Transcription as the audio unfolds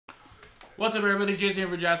What's up, everybody? Jason here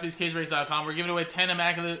for JaspysCaseBreaks.com. We're giving away 10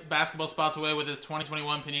 immaculate basketball spots away with this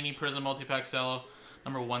 2021 Panini Prizm multi-pack Cello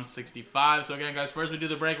number 165. So again, guys, first we do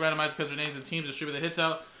the break, randomize customer names of teams, distribute the hits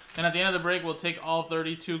out, and at the end of the break, we'll take all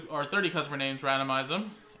 30 customer names, randomize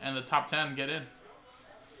them, and the top 10 get in.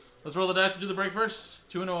 Let's roll the dice to do the break first.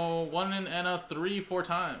 2 and a 1 and a 3 4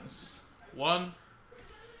 times. 1,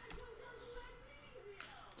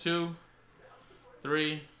 2,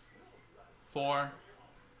 3, 4.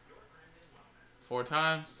 4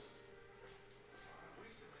 times.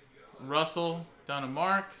 Russell down to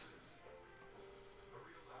Mark.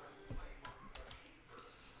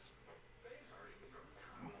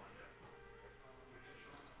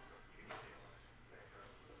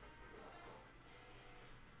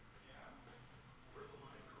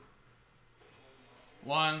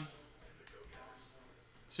 One,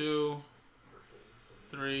 2,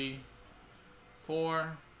 3,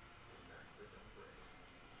 4.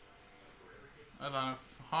 Atlanta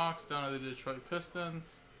Hawks down to the Detroit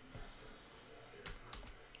Pistons.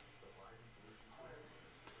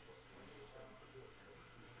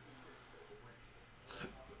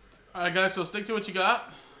 Alright, guys, so stick to what you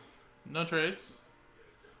got. No trades.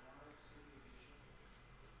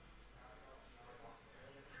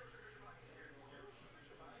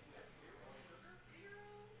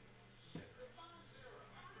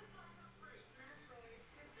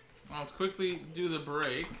 Let's quickly do the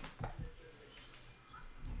break.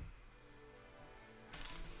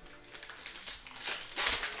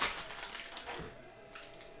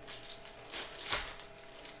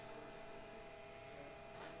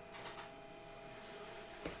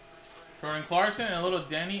 Jordan Clarkson and a little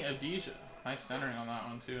Denny Avdija. Nice centering on that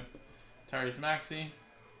one, too. Tyrese Maxey.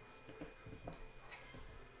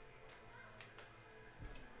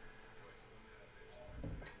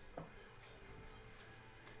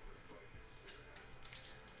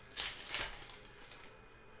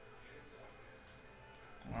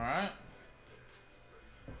 Alright.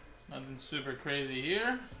 Nothing super crazy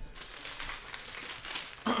here.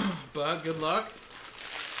 But good luck.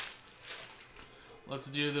 Let's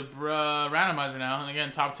do the randomizer now. And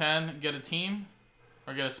again, top 10, get a team.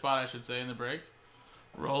 Or get a spot, I should say, in the break.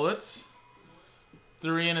 Roll it.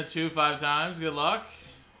 3 and a 2, 5 times. Good luck.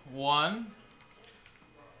 1,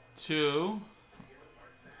 2,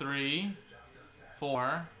 3,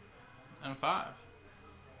 4, and 5.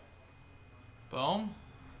 Boom.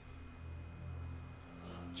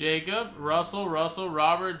 Jacob, Russell,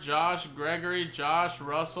 Robert, Josh, Gregory, Josh,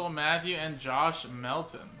 Russell, Matthew, and Josh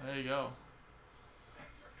Melton. There you go.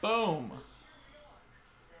 Boom.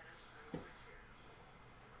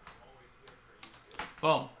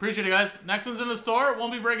 Boom. Appreciate it, guys. Next one's in the store.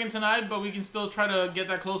 Won't be breaking tonight, but we can still try to get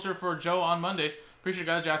that closer for Joe on Monday. Appreciate it,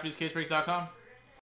 guys. JaspysCaseBreaks.com.